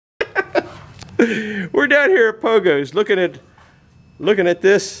We're down here at Pogo's looking at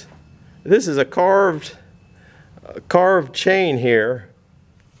this. This is a carved chain here.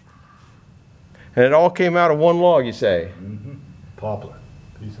 And it all came out of one log, you say? Mm-hmm. Poplar.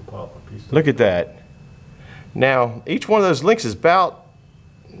 Piece of poplar. Look at that. Now, each one of those links is about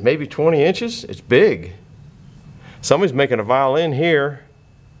maybe 20 inches. It's big. Somebody's making a violin here.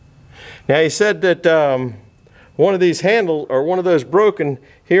 Now, he said that one of these handles, or one of those broken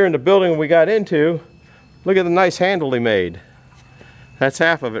here in the building we got into. Look at the nice handle he made. That's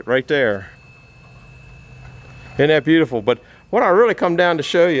half of it right there. Isn't that beautiful? But what I really come down to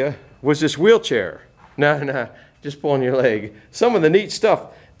show you was this wheelchair. No, just pulling your leg. Some of the neat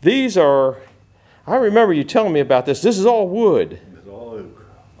stuff. These are, I remember you telling me about this. This is all wood. It's all oak.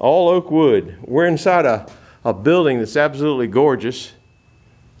 All oak wood. We're inside a building that's absolutely gorgeous.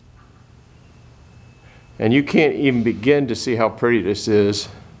 And you can't even begin to see how pretty this is.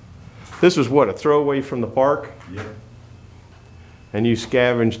 This was what, a throwaway from the park? Yep. And you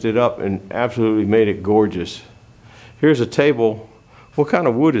scavenged it up and absolutely made it gorgeous. Here's a table. What kind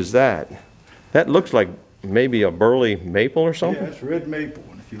of wood is that? That looks like maybe a burley maple or something? Yeah, it's red maple.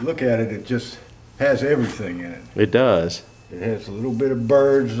 And if you look at it, it just has everything in it. It does. It has a little bit of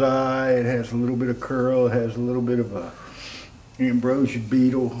bird's eye. It has a little bit of curl. It has a little bit of a ambrosia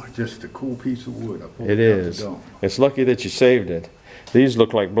beetle. Just a cool piece of wood. It is. It's lucky that you saved it. These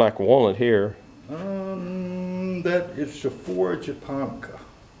look like black walnut here. That is Sephora japonica.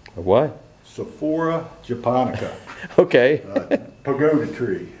 A what? Sephora japonica. Okay. Pagoda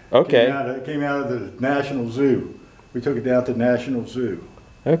tree. Okay. It came out of the National Zoo. We took it down to the National Zoo.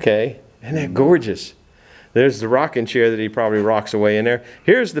 Okay. Isn't that gorgeous? There's the rocking chair that he probably rocks away in there.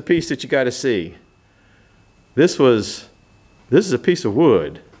 Here's the piece that you got to see. This is a piece of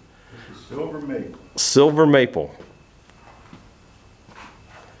wood. This is silver maple. Silver maple.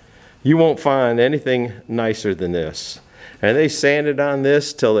 You won't find anything nicer than this. And they sanded on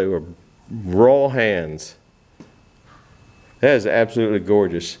this till they were raw hands. That is absolutely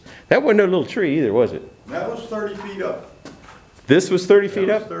gorgeous. That wasn't no little tree either, was it? That was 30 feet up. This was 30 feet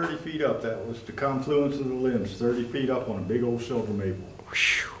up? That was 30 feet up. That was the confluence of the limbs, 30 feet up on a big old silver maple.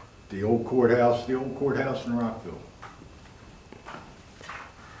 Whew. The old courthouse in Rockville.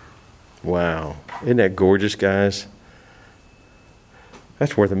 Wow. Isn't that gorgeous, guys?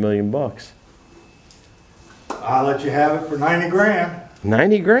 That's worth $1 million. I'll let you have it for 90 grand.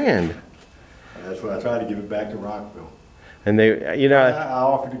 90 grand. That's what I tried to give it back to Rockville. And they, you know. I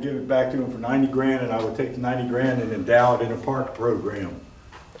offered to give it back to them for 90 grand, and I would take the 90 grand and endow it in a park program.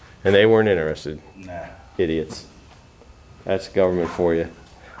 And they weren't interested. Nah. Idiots. That's government for you.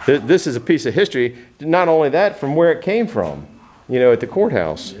 This is a piece of history. Not only that, from where it came from, you know, at the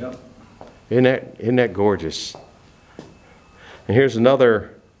courthouse. Yep. Isn't that gorgeous? And here's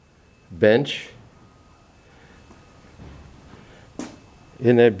another bench.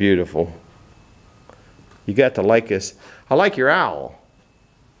 Isn't that beautiful? You got to like this. I like your owl.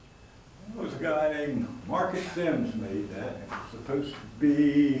 There was a guy named Marcus Sims made that. It was supposed to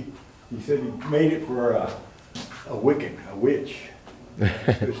be, he said he made it for a Wiccan, a witch. It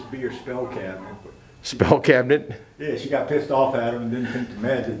was supposed to be her spell cabinet. Spell cabinet? Yeah, she got pissed off at him and didn't think the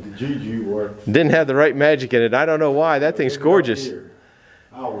magic, the juju worked. Didn't have the right magic in it. I don't know why. That thing's gorgeous.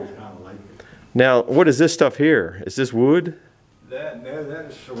 I always kind of like it. Now, what is this stuff here? Is this wood? No, that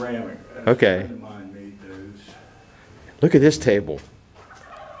is ceramic. Okay. A friend of mine made those. Look at this table.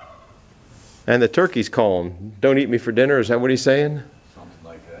 And the turkey's calling. Don't eat me for dinner. Is that what he's saying? Something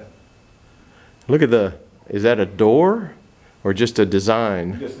like that. Look at is that a door or just a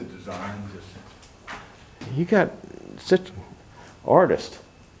design? Just a design. You got such an artist.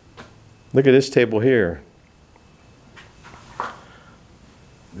 Look at this table here.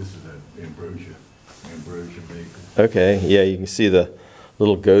 This is an ambrosia maple. Okay, yeah, you can see the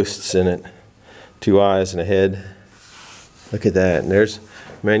little ghosts in it. 2 eyes and a head. Look at that. And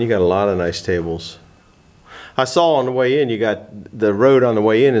man, you got a lot of nice tables. I saw on the way in, you got the road on the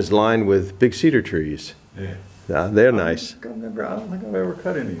way in is lined with big cedar trees. Yeah. They're nice. I don't think I've ever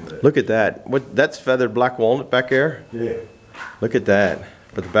cut any of that. Look at that. That's feathered black walnut back there? Yeah. Look at that.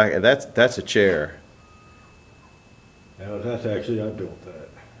 For the back, and that's a chair. That's actually, I built that.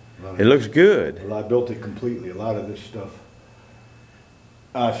 It looks good. Well, I built it completely. A lot of this stuff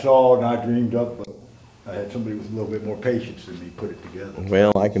I saw and I dreamed up, but I had somebody with a little bit more patience than me put it together.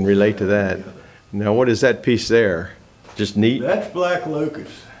 Well, I can relate to that. Now, what is that piece there? Just neat? That's black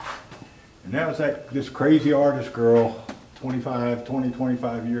locust. And that was this crazy artist girl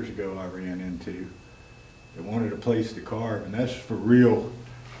 25 years ago I ran into that wanted a place to carve, and that's for real.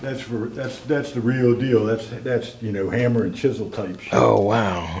 That's the real deal. That's you know, hammer and chisel type shit. Oh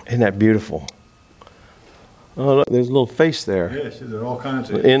wow, isn't that beautiful? Oh, look, there's a little face there. Yeah, she did all kinds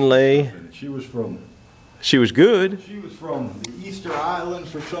of Inlay. stuff in it. She was from good. the Easter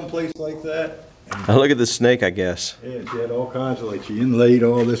Islands or someplace like that. Oh, look at the snake, I guess. Yeah, she had all kinds of, like, she inlaid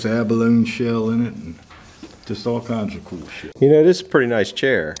all this abalone shell in it and just all kinds of cool shit. You know, this is a pretty nice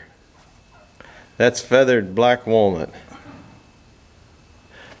chair. That's feathered black walnut.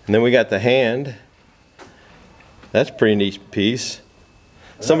 And then we got the hand. That's a pretty neat piece.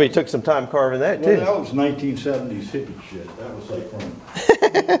 Somebody took some time carving that too. Well, that was 1970s hippie shit. That was like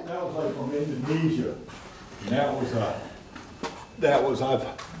from Indonesia. And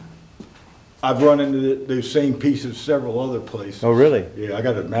I've run into those same pieces several other places. Oh, really? Yeah, I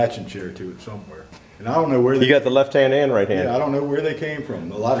got a matching chair to it somewhere. And I don't know where You got the left hand and right hand. Yeah, I don't know where they came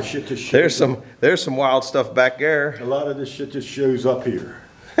from. A lot of shit just shows There's some wild stuff back there. A lot of this shit just shows up here.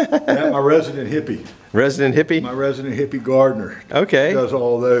 My resident hippie. Resident hippie? My resident hippie gardener. Okay. Does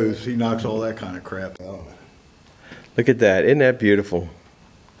all those. He knocks all that kind of crap out. Look at that. Isn't that beautiful?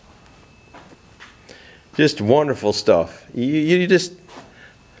 Just wonderful stuff. You just,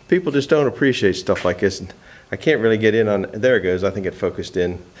 people just don't appreciate stuff like this. And I can't really get in on, there it goes. I think it focused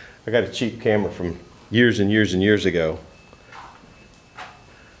in. I got a cheap camera from years and years and years ago.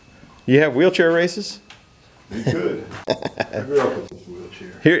 You have wheelchair races? You could. I grew up with this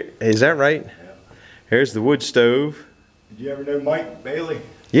wheelchair. Here, is that right? Yeah. Here's the wood stove. Did you ever know Mike Bailey?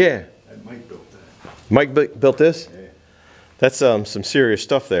 Yeah. That Mike built that. Mike built this? Yeah. That's some serious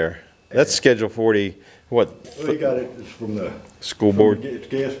stuff there. That's Schedule 40, what? Well, he got it, it's from the School board? It's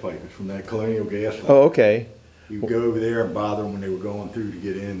gas pipe. It's from that Colonial gas line. Oh, okay. You would go over there and bother them when they were going through to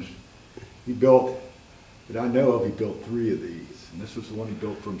get in. He built, that I know of, he built 3 of these. And this was the one he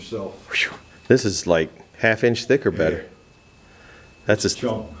built for himself. Whew. This is like half-inch thick or better. Yeah. That's a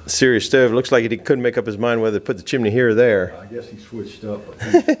Chunk. serious stove. Looks like he couldn't make up his mind whether to put the chimney here or there. I guess he switched up.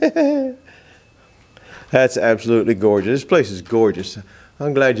 That's absolutely gorgeous. This place is gorgeous.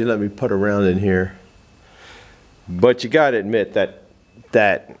 I'm glad you let me put around in here. But you got to admit that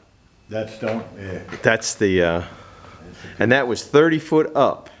That's stone, yeah. that's the and that was 30 foot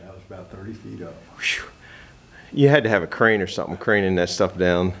up. That was about 30 feet up. Whew. You had to have a crane or something craning that stuff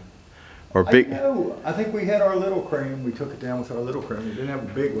down, or big. I think we had our little crane. We took it down with our little crane. We didn't have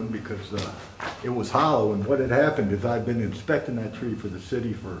a big one because it was hollow. And what had happened is I'd been inspecting that tree for the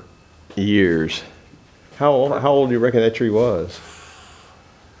city for years. How old do you reckon that tree was?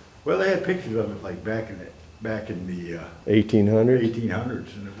 Well, they had pictures of it like back in the 1800s?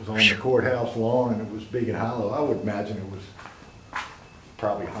 1800s, and it was on the courthouse lawn, and it was big and hollow. I would imagine it was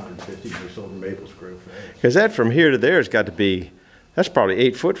probably 150 years old in Maples Grove. Because that from here to there has got to be, that's probably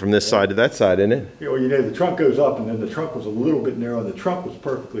 8 foot from this side to that side, isn't it? Yeah, well, you know, the trunk goes up, and then the trunk was a little bit narrow, and the trunk was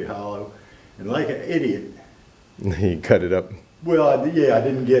perfectly hollow. And like an idiot. You cut it up. Well, I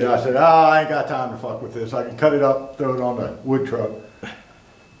didn't get it. I said, I ain't got time to fuck with this. I can cut it up, throw it on the wood truck.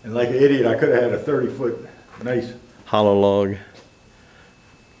 And like an idiot, I could have had a 30-foot nice hollow log.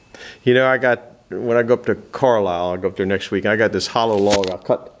 You know, when I go up to Carlisle, I'll go up there next week, I got this hollow log. I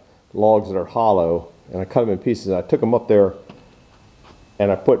cut logs that are hollow, and I cut them in pieces. And I took them up there,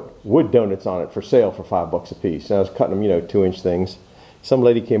 and I put wood donuts on it for sale for $5 a piece. And I was cutting them, you know, 2-inch things. Some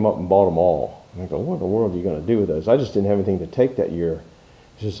lady came up and bought them all. And I go, what in the world are you going to do with those? I just didn't have anything to take that year.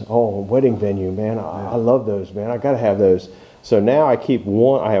 She says, oh, wedding venue, man. I love those, man. I got to have those. So now I keep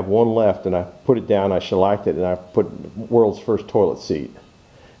one, I have one left, and I put it down, I shellacked it, and I put world's first toilet seat.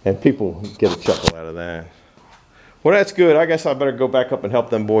 And people get a chuckle out of that. Well, that's good. I guess I better go back up and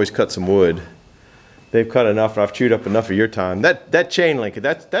help them boys cut some wood. They've cut enough, and I've chewed up enough of your time. That chain link,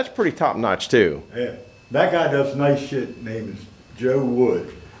 that's pretty top notch too. Yeah, that guy does nice shit. Name is Joe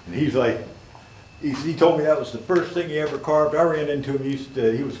Wood, and he's like, he told me that was the first thing he ever carved. I ran into him.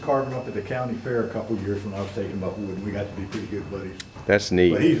 He was carving up at the county fair a couple of years when I was taking him up wood, and we got to be pretty good buddies. That's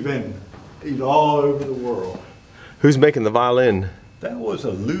neat. But he's all over the world. Who's making the violin? That was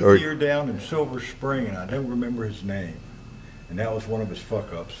a luthier down in Silver Spring, and I don't remember his name. And that was one of his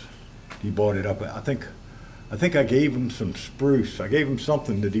fuck-ups. He bought it up. I think I gave him some spruce. I gave him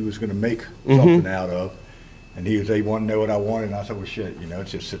something that he was going to make something out of. And they wanted to know what I wanted, and I said, well, shit, you know,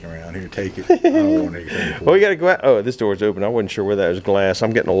 it's just sitting around here, take it. I don't want anything for it. Well, you got to go out. Oh, this door's open. I wasn't sure where that was glass.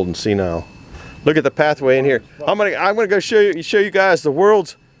 I'm getting old and senile. Look at the pathway in here. I'm gonna go show you guys the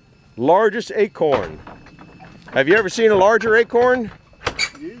world's largest acorn. Have you ever seen a larger acorn?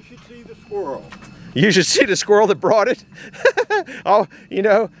 You should see the squirrel. You should see the squirrel that brought it. Oh, you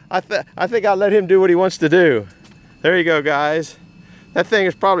know, I think I'll let him do what he wants to do. There you go, guys. That thing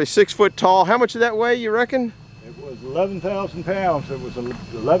is probably 6 foot tall. How much did that weigh, you reckon? It was was 11,000 pounds. It was an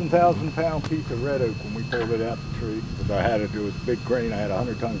 11,000 pound piece of red oak when we pulled it out the tree. Because I had it was a big crane. I had a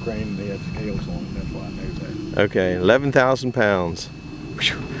 100-ton crane and they had scales on it. That's why I knew that. Okay, 11,000 pounds.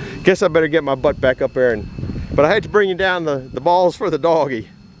 Whew. Guess I better get my butt back up there. But I had to bring you down the balls for the doggy.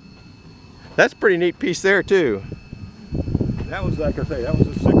 That's a pretty neat piece there too. That was, like I say, that was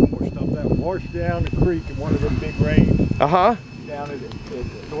a sycamore stump that washed down the creek in one of them big rains. Uh-huh. Down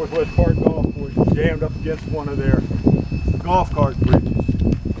at Northwest Park Golf Course, jammed up against one of their golf cart bridges.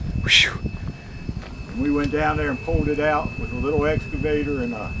 Whew. And we went down there and pulled it out with a little excavator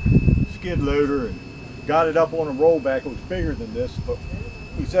and a skid loader and got it up on a rollback. It was bigger than this, but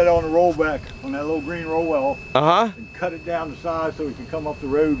we set it on the rollback on that little green roll well and cut it down to size so we could come up the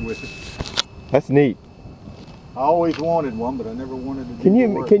road with it. That's neat. I always wanted one, but I never wanted to do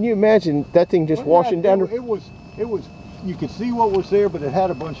Can you imagine that thing just washing down? It was. You could see what was there, but it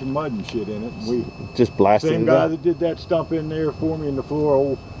had a bunch of mud and shit in it. And we just blasted it. Same guy that did that stump in there for me in the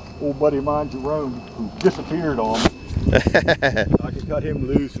floor, old buddy of mine, Jerome, who disappeared on me. I could cut him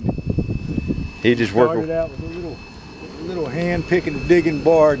loose. And he just worked. Started out with a little hand picking a digging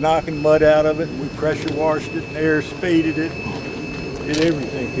bar, knocking mud out of it. And we pressure washed it and air spaded it. Did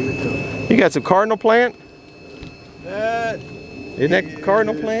everything to it. You got some cardinal plant? Isn't that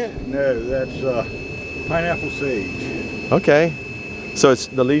cardinal plant? No, that's pineapple sage. Okay. So it's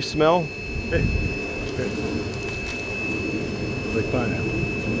the leaf smell? Hey. Like pineapple.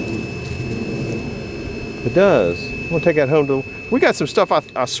 It does. We'll take that home to. We got some stuff.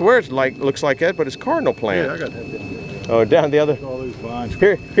 I swear it's looks like that, but it's cardinal plant. Yeah, I got that down there. Oh, down the other. All those vines.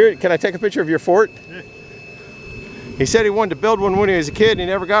 Here. Can I take a picture of your fort? Yeah. He said he wanted to build one when he was a kid, and he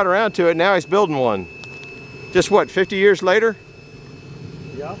never got around to it. Now he's building one. Just what? 50 years later?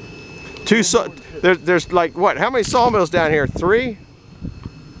 Yeah. There's like what? How many sawmills down here? 3?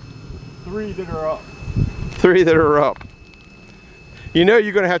 3 that are up. 3 that are up. You know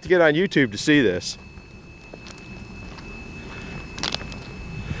you're going to have to get on YouTube to see this.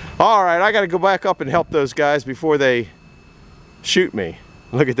 All right, I got to go back up and help those guys before they shoot me.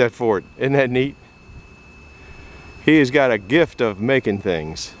 Look at that fort. Isn't that neat? He has got a gift of making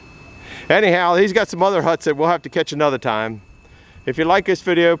things. Anyhow, he's got some other huts that we'll have to catch another time. If you like this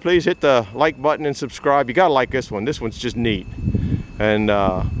video, please hit the like button and subscribe. You gotta like this one. This one's just neat. And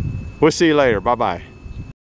we'll see you later. Bye-bye.